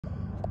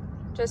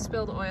Just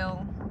spilled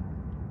oil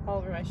all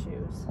over my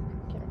shoes.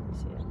 Can't really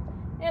see it.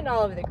 And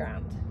all over the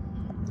ground.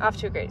 Off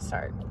to a great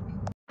start.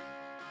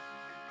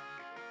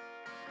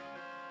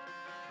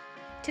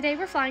 Today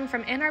we're flying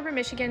from Ann Arbor,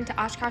 Michigan to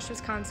Oshkosh,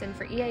 Wisconsin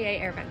for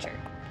EAA AirVenture.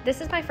 This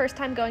is my first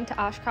time going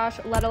to Oshkosh,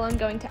 let alone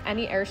going to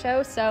any air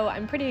show, so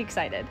I'm pretty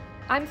excited.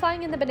 I'm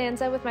flying in the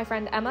Bonanza with my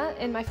friend Emma,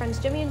 and my friends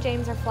Jimmy and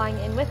James are flying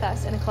in with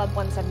us in a Club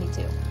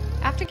 172.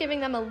 After giving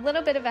them a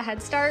little bit of a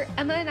head start,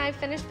 Emma and I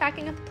finished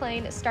packing up the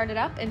plane, started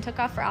up, and took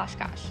off for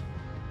Oshkosh.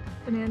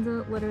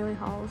 Bonanza literally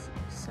hauls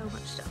so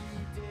much stuff.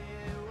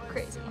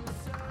 Crazy.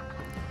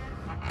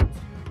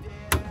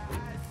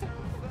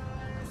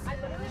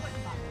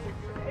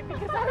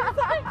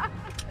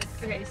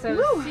 Okay, so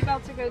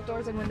seatbelts are good,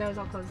 doors and windows,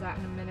 I'll close that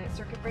in a minute.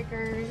 Circuit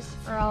breakers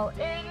are all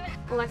in.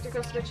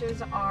 Electrical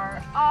switches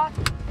are off.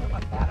 Don't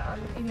want that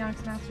on.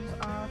 Avionics masters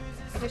off.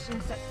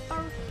 Ignition set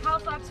both. Cowl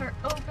flaps are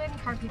open.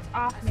 Car seats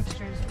off.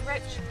 Mixture is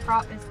rich.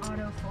 Prop is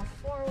auto full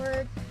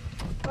forward.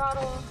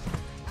 Throttle.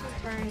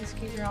 2 turns.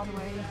 Keys are all the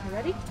way. You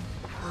ready?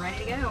 We're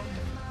ready to go.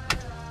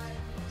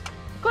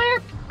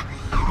 Clear!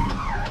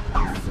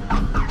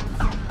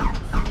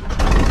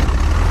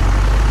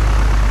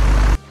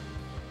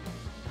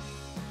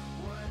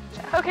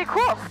 Okay,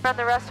 cool. Run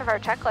the rest of our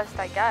checklist,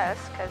 I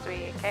guess, because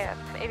we can.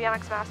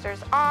 Avionics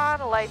masters on,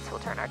 lights, we'll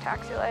turn our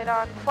taxi light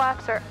on,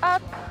 flaps are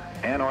up.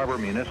 Ann Arbor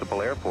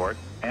Municipal Airport,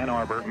 Ann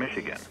Arbor,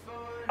 Michigan.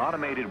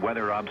 Automated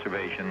weather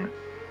observation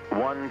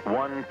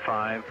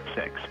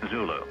 1156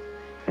 Zulu.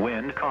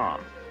 Wind calm.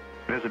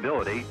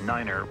 Visibility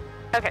 9er.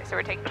 Okay, so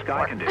we're taking Sky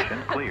 4.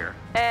 condition clear.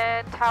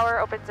 And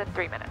tower opens in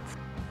 3 minutes,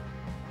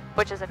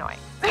 which is annoying.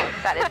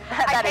 That is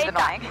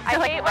annoying. I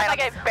hate when I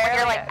get barely, when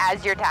you're like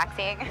as you're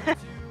taxiing.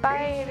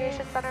 Bye,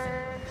 Aviation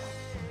Center.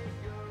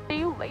 See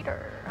you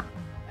later.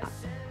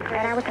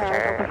 Ann Arbor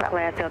Tower,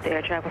 Glass Delta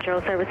Air Traffic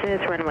Control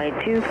Services, runway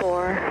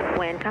 24,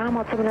 wind calm,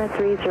 altimeter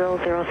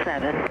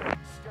 3007.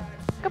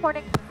 Good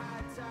morning.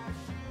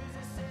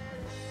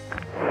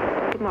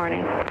 Good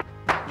morning.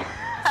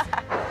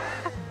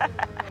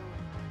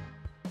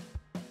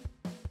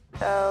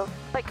 So,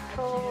 flight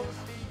controls.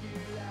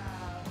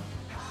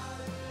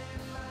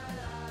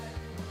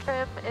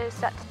 Trim is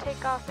set to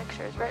take off,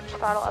 mixture is rich,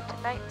 throttle up to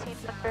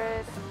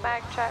 1900,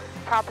 mag check,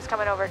 prop is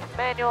coming over to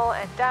manual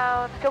and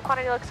down, fuel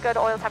quantity looks good,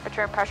 oil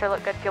temperature and pressure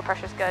look good, fuel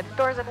pressure is good,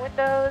 doors and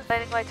windows,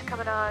 landing lights are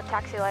coming on,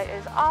 taxi light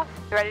is off.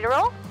 You ready to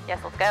roll?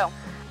 Yes, let's go.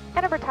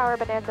 Ann Arbor Tower,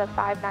 Bonanza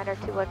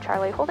 5921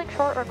 Charlie, holding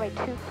short, runway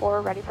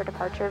 24, ready for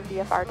departure,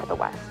 VFR to the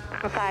west.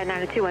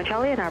 5921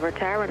 Charlie, Ann Arbor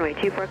Tower, runway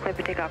 24, clear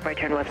for takeoff, right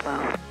turn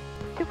westbound.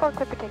 24,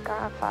 clear for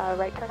takeoff,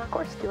 right turn on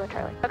course, 21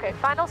 Charlie. Okay,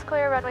 finals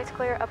clear, runways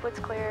clear, upwards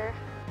clear.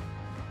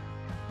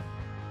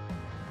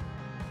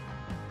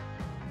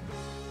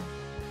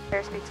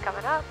 Airspeed's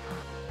coming up.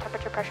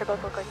 Temperature, pressure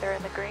both look like they're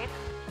in the green.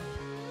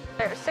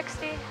 There's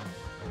 60.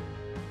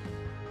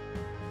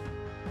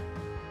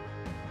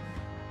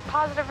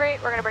 Positive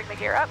rate, we're gonna bring the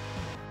gear up.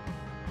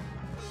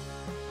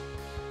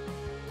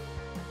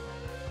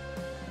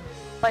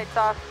 Lights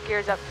off,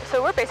 gears up.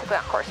 So we're basically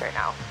on course right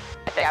now.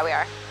 Yeah, we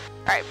are.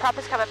 All right, prop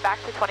is coming back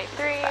to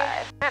 23.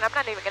 Man, I'm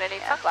not even gonna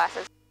need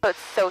sunglasses. Oh, it's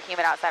so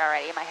humid outside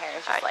already. My hair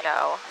is just I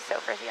know. so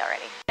frizzy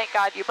already. Thank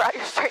God you brought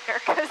your straightener,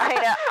 because I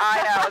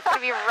know. It's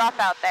gonna be rough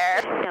out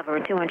there. Delta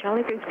 21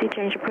 Charlie, frequency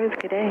change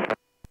approved, good day.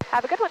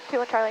 Have a good one,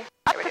 21 Charlie.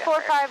 Up to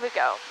 4-5 we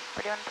go.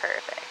 We're doing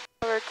perfect.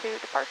 Over to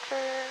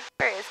departure.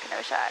 Where is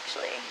Kenosha,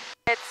 actually?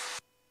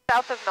 It's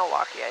south of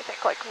Milwaukee, I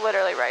think, like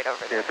literally right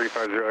over there.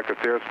 350 Echo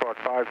Sierra, spot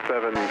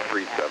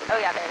 5737. Oh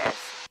yeah, there it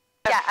is.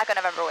 Yeah, Echo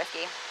November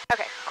Whiskey.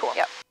 Okay, cool.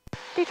 Yep.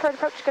 Detroit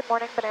approach, good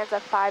morning, Bonanza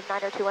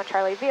 5921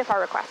 Charlie,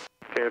 VFR request.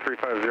 Okay,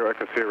 350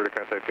 Echo Sierra to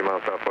contact 2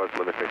 miles southwest,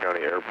 Livingston County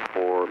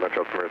Airport,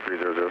 Metro altimeter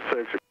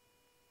 3006.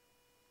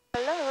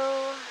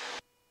 Hello.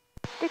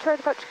 Detroit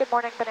approach, good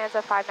morning,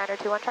 Bonanza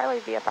 5921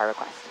 Charlie, VFR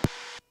request.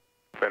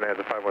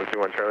 Bonanza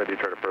 5121 Charlie,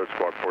 Detroit approach,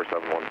 squawk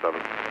 4717.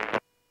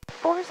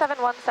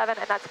 4717,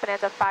 and that's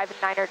Bonanza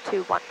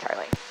 5921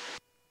 Charlie.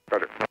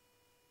 Roger.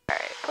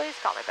 Alright, please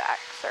call me back,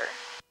 sir.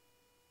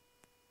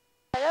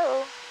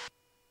 Hello.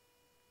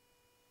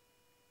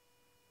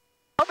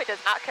 Hope he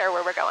does not care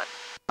where we're going.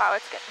 Wow,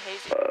 it's getting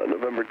hazy.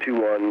 November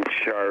 21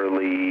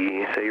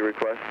 Charlie, say your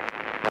request.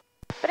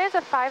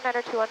 Bonanza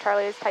 5921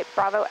 Charlie is type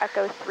Bravo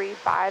Echo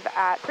 35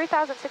 at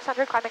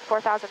 3,600, climbing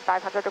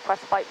 4,500,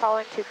 request flight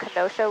following to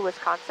Kenosha,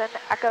 Wisconsin,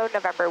 Echo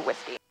November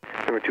Whiskey.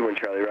 Number 21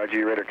 Charlie, roger,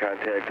 your radar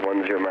contact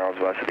 10 miles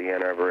west of the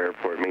Ann Arbor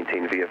Airport,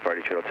 maintain VFR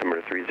Detroit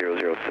altimeter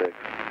 3006.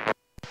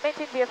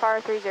 Maintain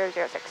VFR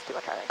 3006,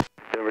 21 Charlie.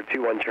 Number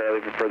 21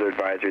 Charlie, for further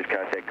advisories,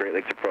 contact Great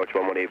Lakes approach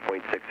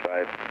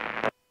 118.65.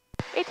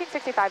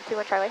 1865,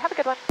 21 Charlie, have a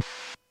good one.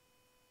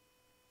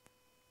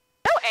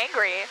 So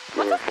angry.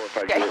 Number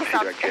 45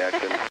 Direct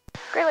Jackson.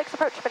 Great Lakes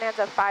approach,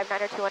 Bonanza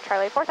 5921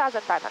 Charlie,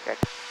 4,500.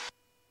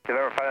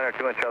 November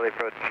 5921 Charlie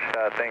approach,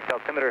 thanks,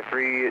 altimeter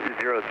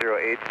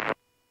 3008.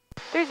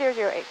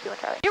 3008, 21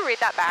 Charlie. You read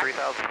that back.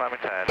 3,000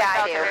 climbing time.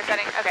 Yeah, I do.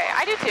 Okay,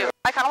 I do too.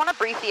 I kind of want to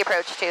brief the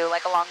approach too,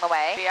 like along the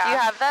way. Yeah. Do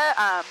you have the,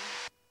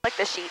 like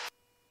the sheet?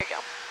 Here you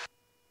go.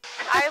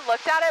 I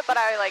looked at it, but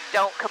I like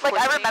don't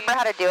completely. Like I remember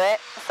how to do it,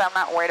 so I'm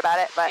not worried about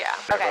it. But yeah.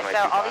 Okay,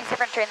 so all these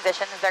different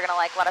transitions, they're gonna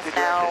like let us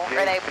know,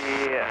 or they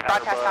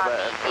broadcast on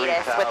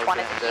EATS which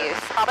one is in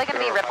use. Probably gonna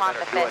be Ripon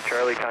the Fisk.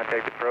 Charlie,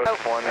 contact approach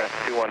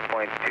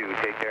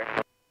 121.2. Take care.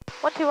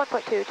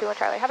 121.2, 21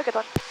 Charlie. Have a good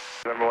one.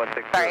 November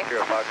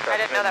 1600 Fox. I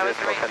didn't know that was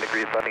 10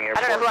 degrees left airport.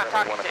 I don't know who I'm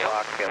talking 1 to.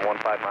 o'clock and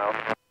 15 miles.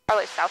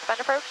 Probably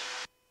southbound approach.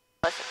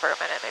 Listen for a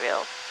minute, maybe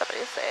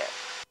somebody will say it.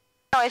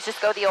 Always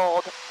just go the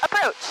old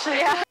approach.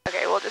 Yeah.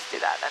 Okay, we'll just do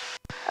that then.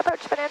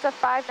 Approach Bonanza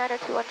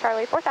 5921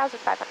 Charlie,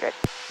 4,500.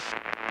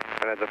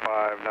 Bonanza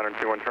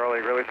 5921 Charlie,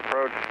 release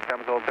approach.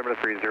 Capital altimeter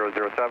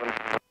 3007.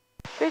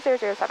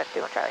 3007,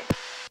 21 Charlie.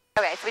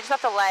 Okay, so we just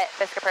have to let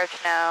Fisk approach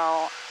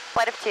know.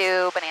 Flight of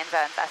 2,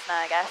 Bonanza and Cessna,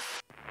 I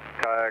guess.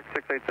 Kayak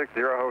 6860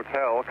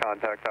 Hotel,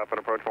 contact top and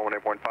approach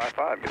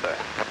 118.55, good day.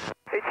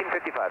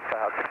 1855,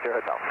 Skyhawk 60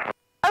 Hotel.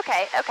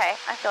 Okay,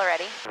 I feel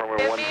ready.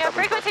 Give me a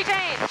frequency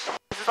change.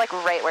 This is like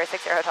right where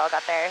 60 Hotel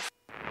got theirs.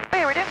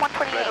 Wait, we're doing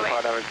 128.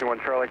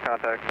 5921 Charlie,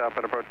 contact top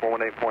and approach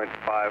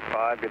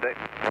 118.55, good day.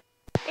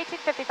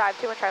 1855,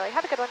 21 Charlie.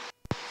 Have a good one.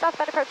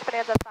 Southbound approach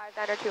Bonanza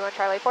 5921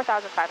 Charlie,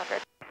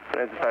 4,500.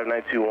 Bonanza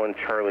 5921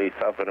 Charlie,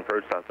 southbound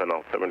approach, southbound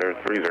altimeter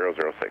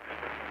 3006.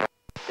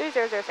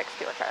 3006,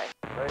 21 Charlie.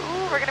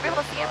 Ooh, we're gonna be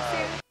able to see him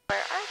soon.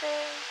 Where are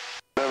they?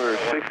 Number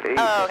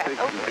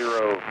 6860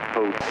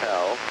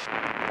 Hotel.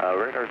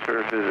 Radar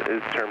services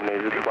is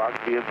terminated. Block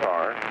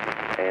VFR.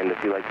 And if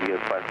you'd like to get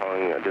flight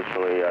following,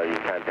 additionally, you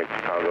can contact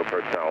Chicago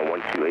personnel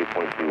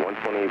 128.2,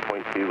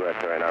 128.2, but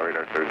right now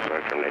radar services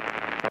are terminated.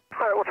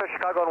 Alright, we'll try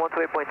Chicago on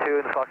 128.2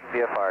 and the Fox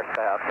VFR,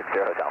 Skyhawk 60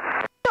 Hotel.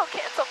 Don't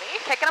cancel me.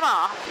 Kicking them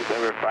off.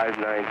 Number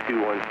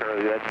 5921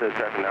 Charlie, that's the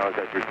traffic now is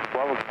at your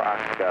 12 o'clock,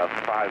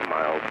 5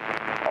 miles.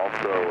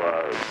 Also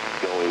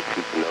going to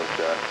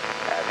Kenosha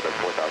at the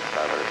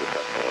 4,500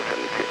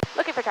 reception.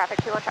 Looking for traffic,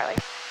 21 Charlie.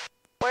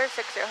 Where's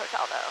 60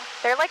 Hotel though?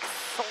 They're like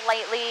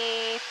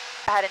slightly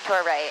heading to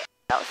our right.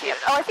 Oh, see him.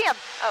 Oh, I see him.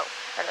 Oh,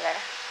 over there.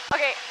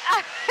 Okay,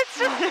 it's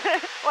just,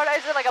 what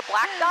is it, like a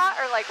black dot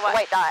or like what?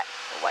 White dot.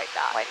 White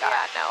dot. White dot.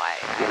 Yeah, no,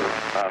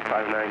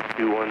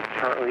 5921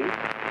 Charlie,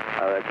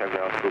 that traffic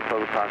now is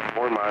 12 o'clock,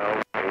 4 miles,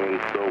 and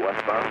still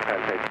westbound.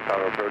 Contact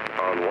Chicago approach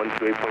on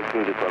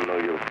 128.2, just let them know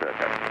you're with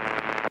traffic.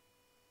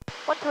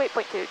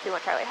 128.2,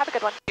 21 Charlie. Have a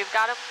good one. You've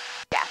got him?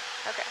 Yeah.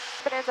 Okay.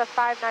 Bonanza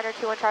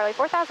 5921 Charlie,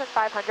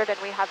 4,500, and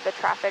we have the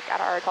traffic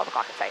at our 12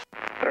 o'clock in sight.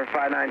 Sir,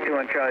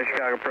 5921 Charlie,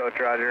 Chicago approach,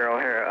 Roger,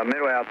 O'Hare.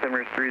 Midway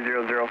altimeter is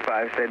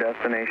 3005, say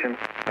destination.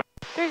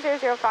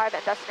 3005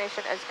 and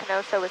destination is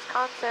Kenosha,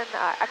 Wisconsin,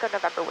 Echo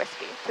November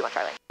Whiskey, 21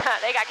 Charlie.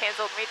 They got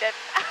canceled, we didn't.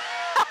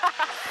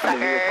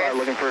 Suckers.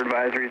 Looking for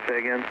advisory, say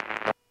again.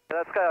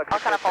 That's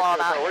I'll kind of follow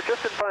that. We're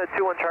just in front of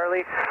 21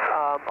 Charlie,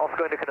 also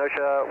going to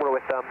Kenosha, we're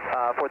with them,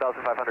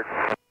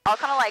 4,500. I'll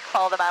kind of like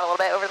follow them out a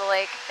little bit over the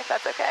lake, if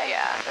that's okay.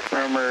 Yeah.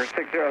 Number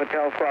 60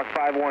 Hotel, squawk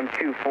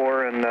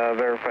 5124, and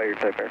verify your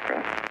type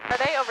aircraft. Are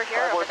they over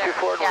here or over there?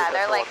 Yeah,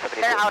 they're like,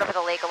 they're out over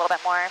the lake a little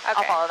bit more.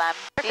 Okay. I'll follow them.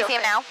 Do you see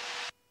them now?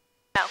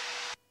 No.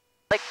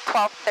 Like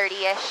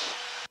 12:30-ish.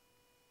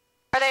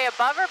 Are they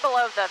above or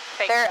below the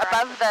fake? They're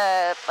above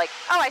the, like,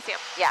 oh, I see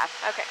them. yeah.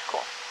 Okay,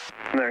 cool.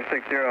 Number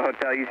 60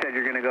 Hotel, you said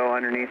you're going to go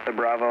underneath the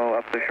Bravo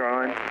up the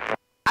shoreline?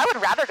 I would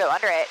rather go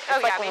under it. It's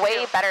Oh, yeah, like me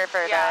way too. better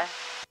for the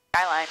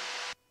skyline.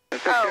 The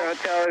 60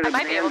 Hotel I is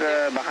might be able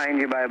Bonanza to. behind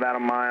you by about a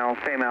mile,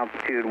 same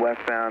altitude,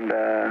 westbound,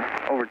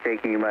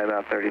 overtaking you by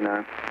about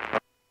 39.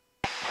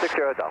 60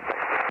 Hotel.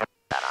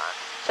 That on.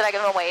 Should I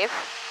give them a wave?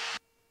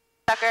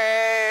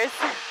 Suckers.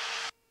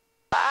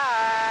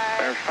 Bye.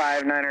 Number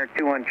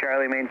 5921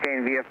 Charlie,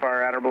 maintain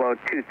VFR at or below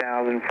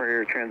 2,000 for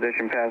your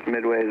transition past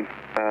Midway's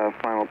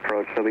final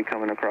approach. They'll be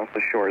coming across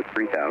the shore at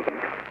 3,000.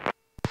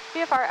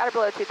 VFR at or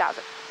below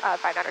 2,000,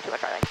 5921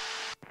 Charlie.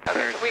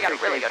 Okay, so we got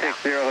to really go down.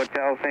 60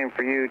 Hotel, same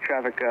for you.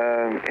 Traffic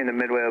into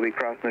Midway will be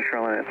crossing the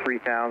shoreline at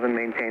 3,000.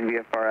 Maintain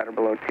VFR at or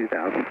below 2,000.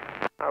 All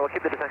right, we'll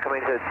keep the descent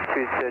coming to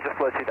just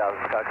below 2,000,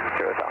 Scott,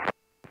 60 Hotel.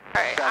 All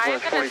right, I'm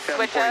going to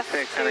switch us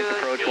to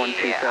approach the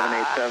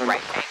 12787.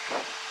 right tank.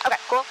 Okay,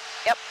 cool.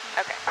 Yep.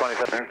 Okay.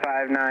 27.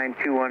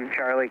 5921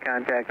 Charlie,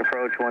 contact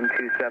approach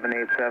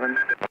 12787.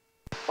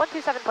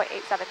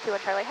 127.87, 21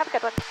 Charlie. Have a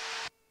good one.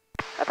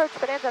 Approach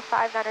Bonanza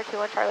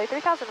 5921 Charlie,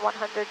 3,100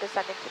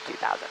 descending to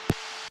 2,000.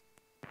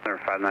 Number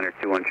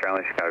 5921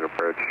 Charlie, Chicago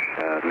approach,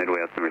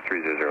 Midway altimeter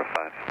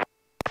 3005.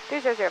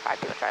 3005,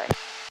 21 Charlie.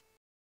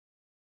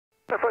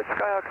 Approach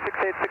Skyhawk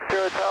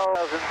 6860 Hotel,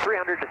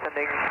 1,300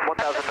 descending, 1,900.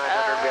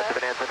 We have the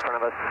Bonanza in front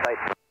of us,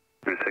 site.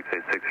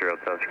 6860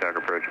 Hotel,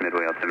 Chicago approach,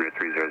 Midway altimeter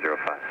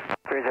 3005.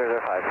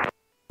 3005.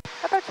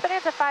 Approach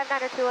Bonanza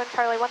 5921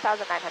 Charlie,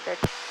 1,900.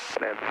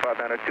 Bonanza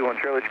 5921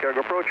 Charlie,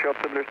 Chicago approach,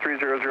 altimeter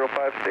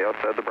 3005, stay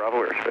outside the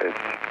Bravo airspace.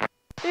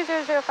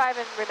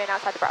 3005 and remain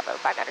outside the Bravo,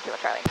 5921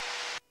 Charlie.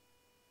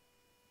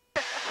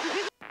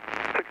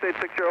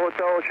 6860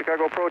 Hotel,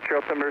 Chicago approach,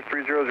 altimeter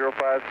 3005,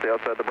 stay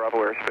outside the Bravo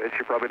airspace.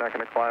 You're probably not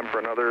going to climb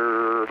for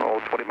another,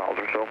 20 miles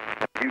or so.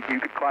 You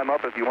could climb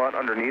up if you want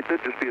underneath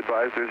it. Just be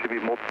advised there's going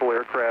to be multiple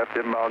aircraft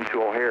inbound to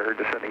O'Hare,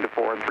 descending to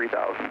 4 and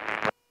 3,000.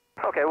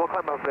 Okay, we'll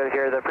climb up a bit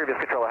here. The previous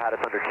controller had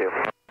us under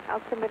 2.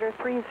 altimeter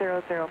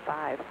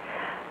 3005.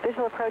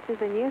 Visual approaches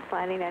in use,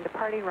 landing and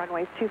departing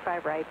runways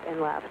 25 right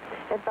and left.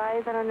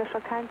 Advise on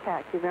initial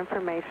contact. Give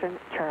information,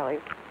 Charlie.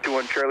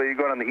 21 Charlie, you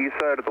going on the east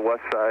side or the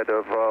west side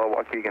of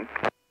Waukegan?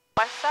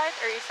 West side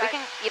or east side?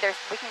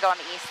 We can go on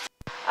the east.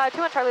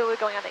 2-1 Charlie will be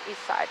going on the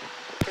east side.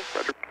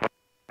 Roger.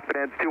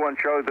 Bonanza 2-1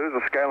 Charlie, there's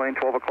a skyline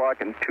 12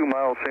 o'clock in 2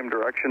 miles, same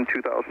direction,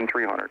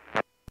 2,300.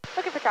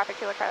 Looking for traffic,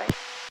 2-1 Charlie.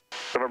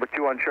 November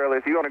 2-1 Charlie,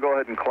 if you want to go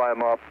ahead and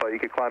climb up, you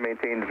could climb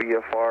maintain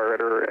VFR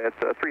at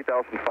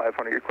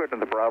 3,500. You're cleared to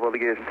the Bravo, the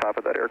gauge on top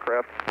of that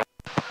aircraft.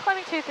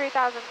 Climbing to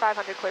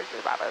 3,500, clear to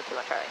the Bravo,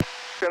 2-1 Charlie.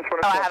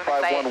 Transport at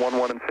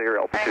 5111 and say your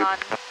altitude. Hang on.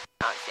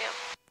 Oh, I see him.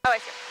 Oh, I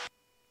see him.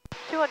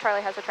 2-1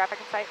 Charlie has the traffic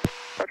in sight.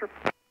 Roger.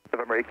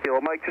 November 8 Kilo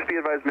Mike, just be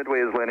advised Midway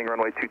is landing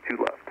runway 22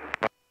 left.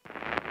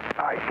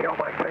 Hi, Kilo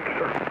Mike, thanks,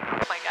 sir.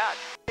 Oh my god.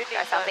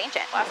 That sounds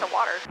ancient. Glass of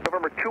water.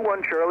 November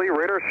 2-1 Charlie,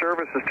 radar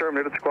service is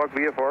terminated. Squawk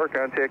VFR,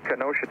 contact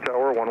Kenosha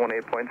Tower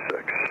 118.6.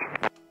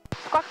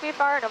 Squawk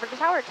VFR and over to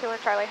tower,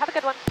 2-1 Charlie. Have a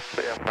good one.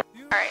 Yeah.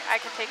 Alright, I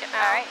can take it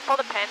now. Alright. Hold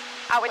a pin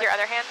out with your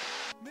other hand.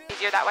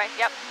 Easier that way.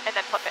 Yep. And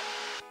then flip it.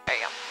 There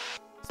you go.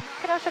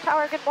 Kenosha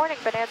Tower, good morning.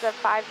 Bonanza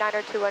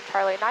 5921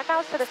 Charlie. 9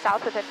 miles to the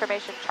south with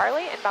information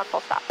Charlie, inbound full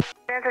stop.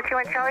 Bonanza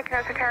 21 Charlie,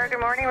 Kenosha Tower, good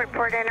morning.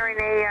 Report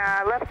entering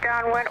a left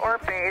downwind or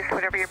base,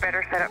 whatever you're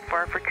better set up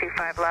for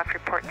 25 left,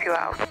 report 2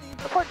 out.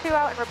 Report 2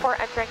 out and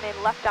report entering the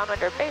left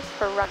downwind or base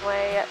for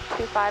runway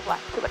 25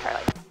 left, 2-1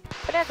 Charlie.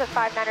 Bonanza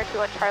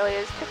 5921 Charlie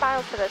is 2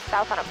 miles to the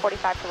south on a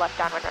 45 to left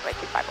downwind runway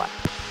 25 left.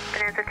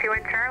 Bonanza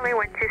 21 Charlie,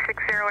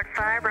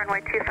 126.05,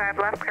 runway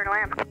 25 left, clear to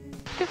land.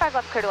 25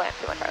 left, clear to land,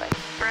 2-1 Charlie.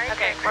 Right.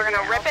 Okay, we're going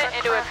to rip it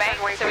into a bank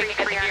so we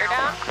can get the gear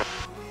down.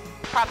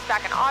 Props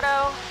back in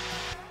auto.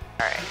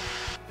 Alright.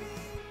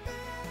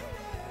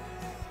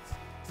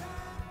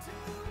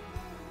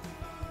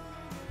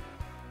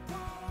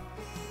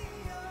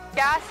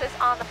 Gas is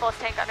on the fullest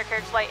tank,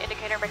 undercarriage light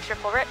indicator, mixture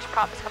full rich.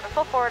 Prop is coming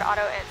full forward,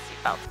 auto and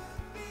seatbelt.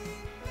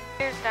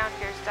 Gears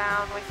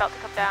down, we felt to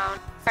come down.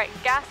 Right,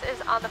 gas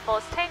is on the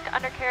fullest tank,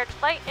 undercarriage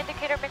light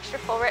indicator, mixture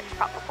full rich,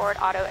 prop full forward,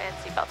 auto and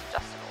seatbelt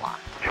adjusted and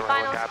locked.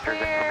 Finals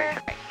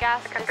clear. Right,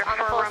 gas is on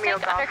the fullest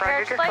tank,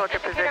 undercarriage light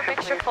indicator,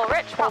 mixture full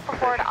rich, prop full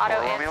forward, auto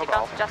and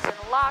seatbelt adjusted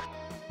and locked.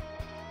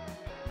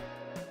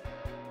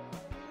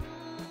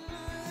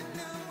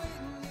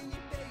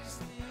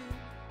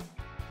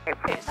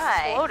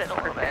 Exploded a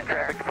little bit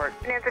there.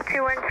 Bonanza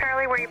 21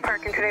 Charlie, where are you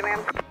parking today,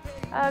 ma'am?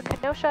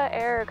 Kenosha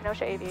Air or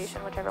Kenosha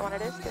Aviation, whichever one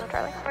it is. 2-1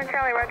 Charlie. 1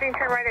 Charlie, roger, you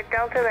turn right at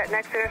Delta, that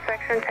next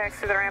intersection,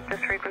 taxi the ramp, this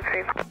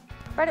frequency.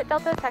 Right at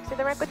Delta, taxi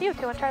the ramp with you,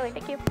 2-1 Charlie,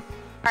 thank you.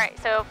 Alright,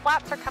 so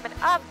flaps are coming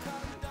up.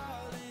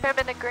 Trim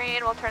in the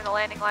green, we'll turn the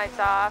landing lights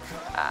off.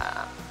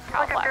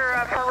 Look up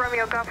your 4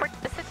 Romeo Golf.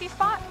 The city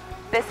spot?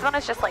 This one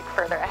is just like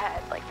further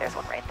ahead, like there's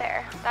one right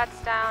there. That's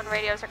down,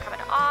 radios are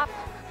coming off.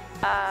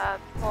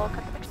 We'll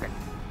cut the mixture.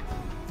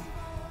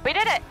 We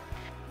did it!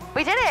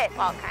 We did it!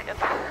 Well, kind of.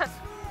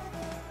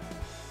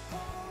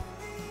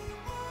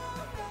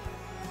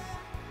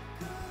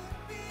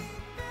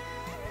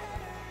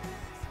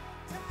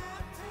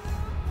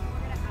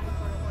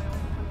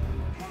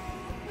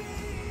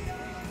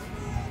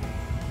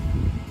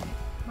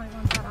 Might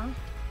want that on.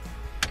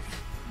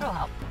 It'll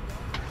help.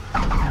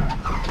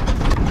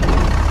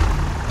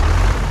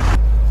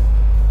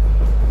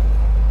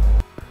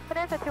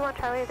 Bonanza 21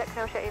 Charlie is at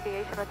Kenosha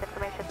Aviation with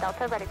information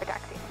Delta, ready for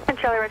taxi. And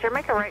Charlie Roger,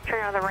 make a right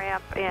turn on the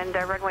ramp and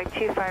runway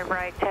 25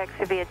 right,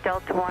 taxi via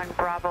Delta 1,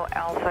 Bravo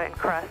Alpha, and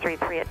cross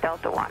 33 at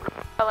Delta 1.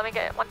 Oh, let me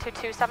get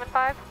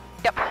 12275.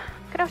 Yep.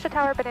 Kenosha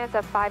Tower,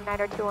 Bonanza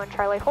 5921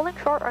 Charlie, holding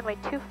short, runway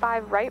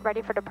 25 right,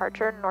 ready for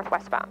departure,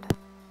 northwestbound.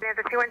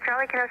 Bonanza 21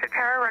 Charlie, Kenosha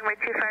Tower, runway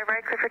 25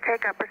 right, clear for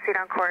takeoff, proceed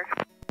on course.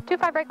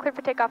 25 right, clear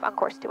for takeoff on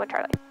course, 21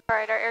 Charlie.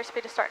 Alright, our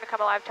airspeed is starting to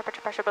come alive,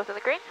 temperature pressure both in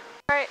the green.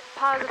 Alright,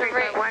 positive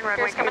rate,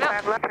 gears coming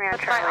up.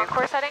 That's my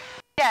on-course heading.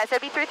 Yeah, so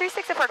it'd be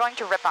 336 if we're going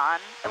to rip on.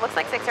 It looks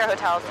like 6 Air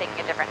Hotel is taking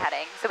a different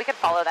heading, so we can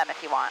follow them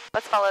if you want.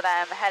 Let's follow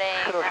them, heading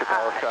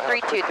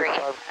 323. I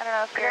don't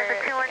know if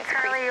you're... Bonanza 21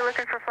 Charlie, you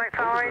looking for flight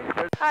following?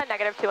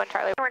 Negative 21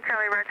 Charlie. 21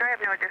 Charlie Roger, I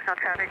have no additional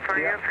traffic for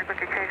you.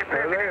 Frequency change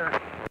approved.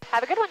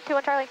 Have a good one,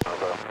 21 Charlie.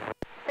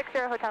 6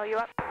 Air Hotel, you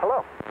up?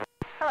 Hello.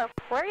 Hello.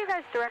 Where are you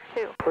guys direct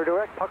to? We're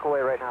direct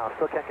Puckaway right now.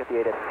 Still can't get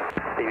the 8-in.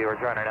 Stevie, we're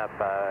running up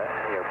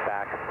your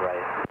back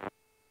right.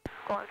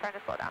 Cool, I'm trying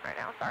to slow down right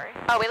now, sorry.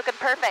 Oh, we looking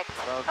perfect.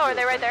 Oh, are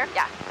they right there?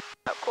 Yeah.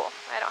 Oh, cool.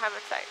 I don't have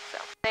it in sight,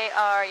 so. They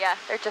are, yeah,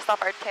 they're just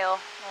off our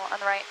tail on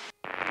the right.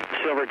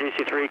 Silver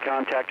DC-3,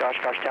 contact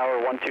Oshkosh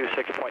Tower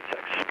 126.6.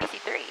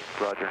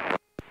 DC-3. Roger.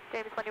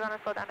 James, when do you want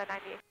to slow down to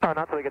 90? Oh,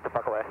 not till we get to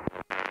Puckaway.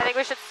 I think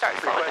we should start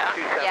slowing down.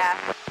 Yeah,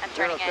 and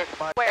turning it.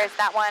 There's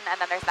that one, and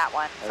then there's that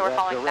one. So we're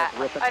following that.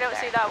 I don't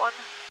see that one.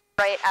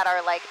 Right at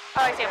our, like,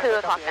 oh, I see 2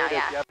 o'clock now,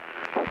 yeah.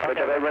 Good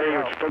job, everybody.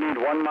 We still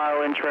need 1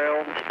 mile in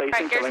trail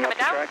spacing coming up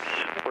the down.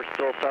 Tracks. We're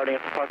still starting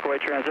at the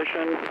Puckaway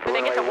transition. I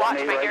think it's a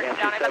watch my gears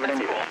down. I thought that's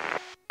cool.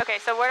 Okay,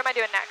 so what am I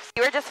doing next?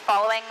 You were just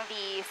following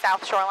the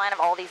south shoreline of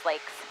all these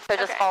lakes. So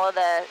just follow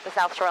the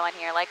south shoreline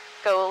here. Like,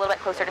 go a little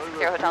bit closer to 6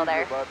 Air Hotel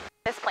there.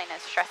 This plane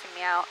is stressing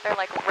me out. They're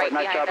like right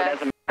behind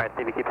us. Alright,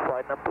 see if you keep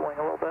sliding up the wing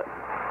a little bit.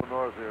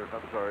 North here,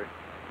 I'm sorry.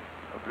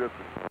 I'm good.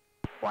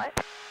 What?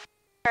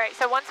 Alright,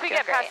 so once we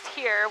get past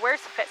here, where's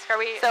Fisk? Are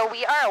we? So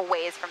we are a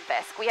ways from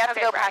Fisk. We have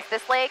to go past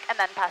this lake and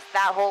then past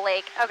that whole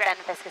lake, then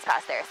Fisk is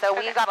past there. So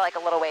we've got like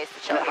a little ways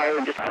to chill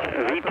here.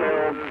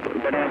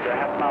 VTAL, Bonanza,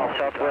 half-mile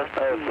southwest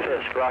of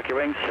Fisk, Rocky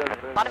Wings.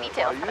 A lot of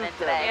VTALs coming in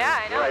today.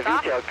 Yeah, I know. Right,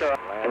 VTAL,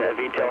 and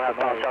VTAL,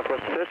 half-mile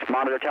southwest of Fisk,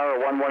 monitor tower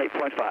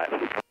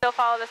 118.5. Still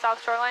follow the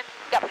south shoreline?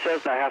 Yep. It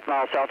says now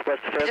half-mile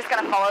southwest of Fisk. Just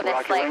gonna follow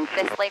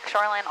this lake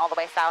shoreline all the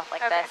way south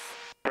like this.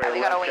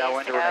 We got a ways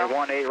to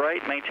go. 18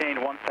 right,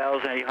 maintain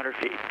 1,800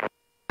 feet.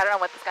 I don't know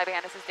what this guy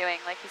behind us is doing.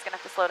 Like, he's gonna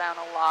have to slow down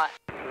a lot.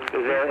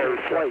 Is there a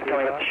flight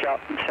coming up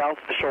the south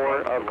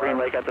shore of Green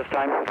Lake at this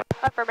time?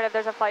 Affirmative,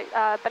 there's a flight,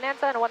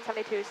 Bonanza and a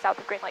 172 south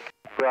of Green Lake.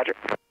 Roger.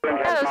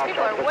 Yeah, those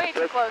people are way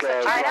too close.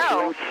 I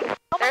know.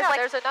 Oh my God,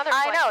 there's another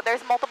plane. I know,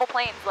 there's multiple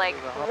planes, like,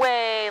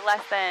 way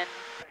less than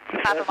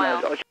half a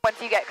mile.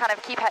 Once you get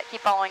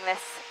keep following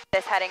this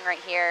heading right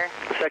here.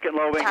 Second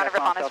low wing, town of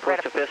Ripon is right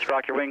up, Fisk,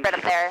 rock your wings. right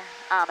up there.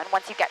 And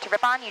once you get to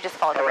Ripon, you just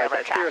follow the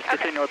railroad track.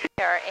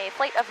 There are a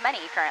flight of many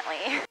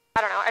currently.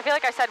 I don't know. I feel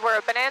like I said we're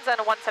a Bonanza and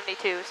a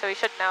 172, so he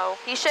should know.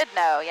 He should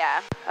know,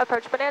 yeah.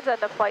 Approach Bonanza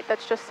and the flight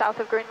that's just south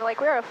of Green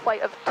Lake. We're a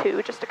flight of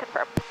 2, just to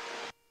confirm.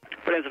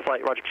 Bonanza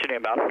flight, roger, continue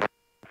inbound.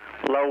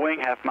 Low wing,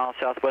 half-mile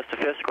southwest of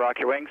Fisk, rock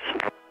your wings.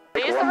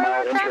 Use the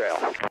railroad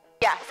tracks?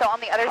 Yeah, so on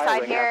the other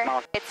side here,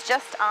 it's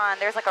just on,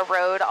 there's like a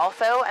road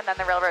also, and then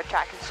the railroad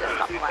track is just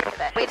on the left of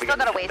it. We've still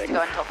got a ways to go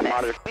until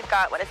Fisk. We've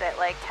got, what is it,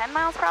 like 10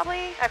 miles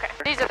probably? Okay,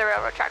 these are the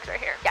railroad tracks right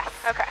here. Yes.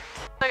 Okay,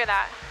 look at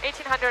that,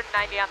 1890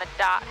 on the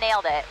dot.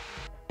 Nailed it.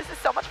 This is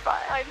so much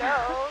fun. I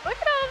know, look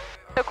at him.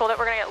 So cool that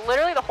we're gonna get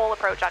literally the whole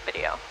approach on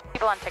video.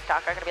 People on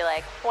TikTok are gonna be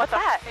like, what's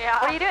that? Yeah.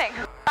 What are you doing?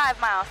 5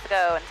 miles to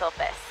go until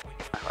Fisk.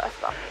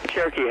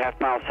 Cherokee,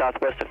 half-mile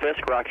southwest of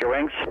Fisk, rock your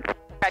wings.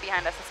 Guy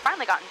behind us has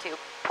finally gotten to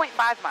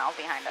 0.5 miles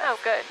behind us. Oh,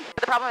 good. But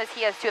the problem is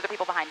he has 2 other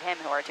people behind him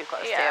who are too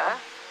close too.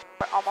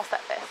 We're almost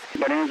at Fisk.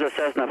 Bonanza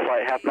Cessna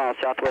flight, half-mile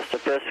southwest of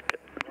Fisk.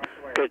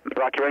 Good,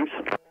 rock your wings.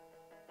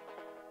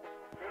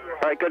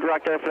 All right, good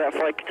rock there for that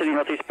flight. Continue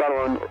northeast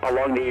bound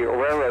along the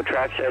railroad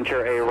tracks.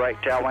 Enter a right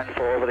downwind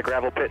for over the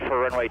gravel pit for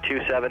runway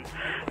 27.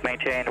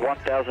 Maintain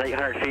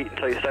 1,800 feet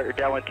until you start your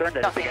downwind turn.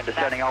 Then begin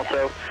descending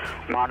also.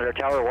 Monitor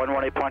tower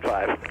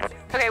 118.5.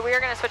 Okay, we are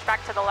going to switch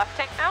back to the left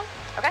tank now.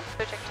 Okay.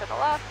 Switching to the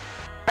left.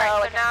 So,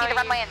 right, if you see the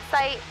runway in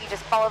sight, you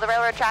just follow the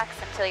railroad tracks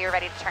until you're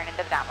ready to turn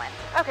into the downwind.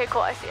 Okay,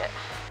 cool, I see it.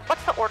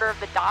 What's the order of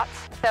the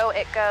dots? So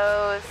it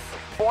goes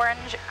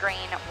orange,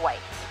 green, white.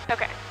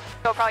 Okay,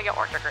 so we'll probably get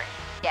orange or green.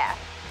 Yeah,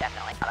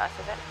 definitely not us,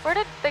 is it? Where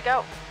did they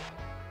go?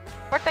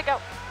 Where'd they go?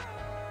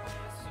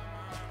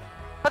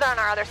 Oh, they're on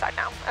our other side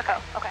now. Okay.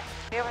 Oh, okay.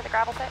 Are we over the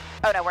gravel pit?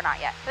 Oh, no, we're not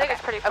yet. I think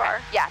it's pretty far.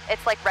 Okay. Yeah,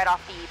 it's like right off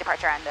the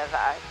departure end of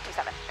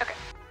 27. Okay.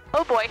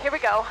 Oh boy, here we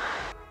go.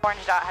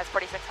 Orange dot has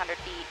 4,600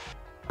 feet.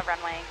 The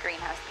runway green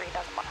has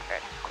 3,100.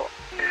 Cool.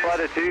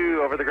 Flight of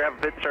 2 over the gravel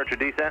pit, start your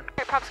descent.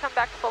 Okay, props come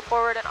back to full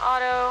forward and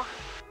auto.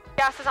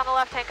 Gas is on the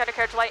left, tank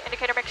undercarriage light,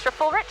 indicator mixture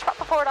full rich, prop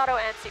forward auto,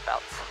 and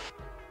seatbelts.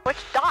 Which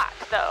dot,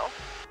 though?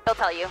 They'll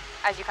tell you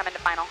as you come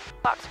into final.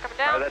 Flaps are coming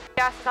down.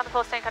 Gas is on the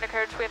full tank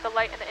undercarriage. We have the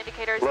light and the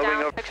indicators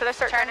down. Make sure they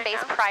start turn turning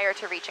base now. prior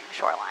to reaching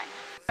shoreline.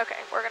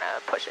 Okay, we're gonna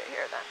push it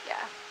here then.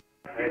 Yeah.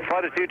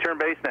 Flight of 2, turn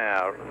base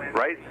now.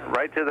 Right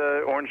to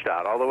the orange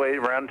dot, all the way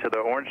around to the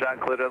orange dot,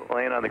 clear to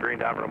land on the green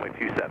dot, runway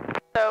 27.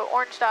 So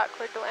orange dot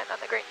cleared to land on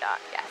the green dot.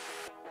 Yes.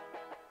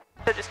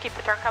 So just keep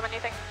the turn coming, you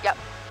think? Yep.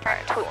 All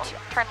right, cool.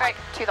 Turn right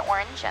to the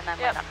orange and then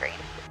land on green.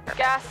 Perfect.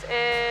 Gas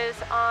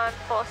is on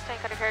full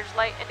tank undercarriage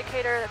light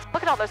indicator.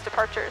 Look at all those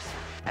departures.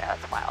 I know,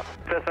 it's wild.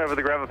 Cessna over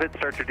the gravel pit,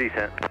 start your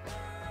descent.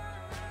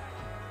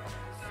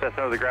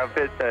 Cessna over the gravel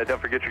pit,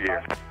 don't forget your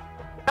gear.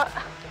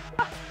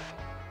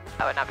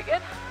 That would not be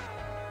good.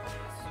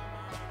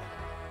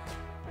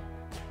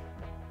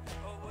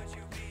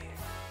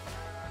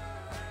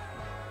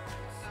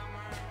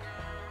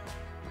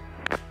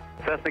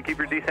 Cessna, keep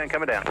your descent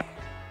coming down.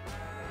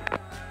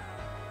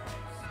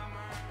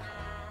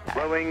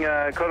 Low wing,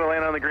 Coda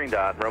land on the green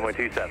dot, runway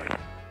 27.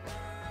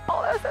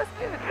 Oh, that was so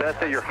smooth.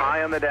 Cessna, you're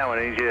high on the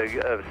downwind. I need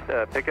you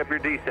to pick up your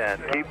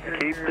descent.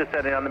 Keep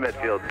descending on the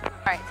midfield. All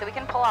right, so we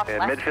can pull off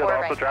left midfield, or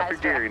also right. drop your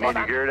gear. You need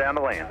your gear down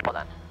to land. Hold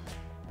on.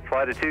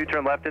 Flight of 2,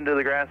 turn left into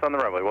the grass on the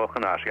runway.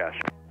 Welcome to Oshkosh.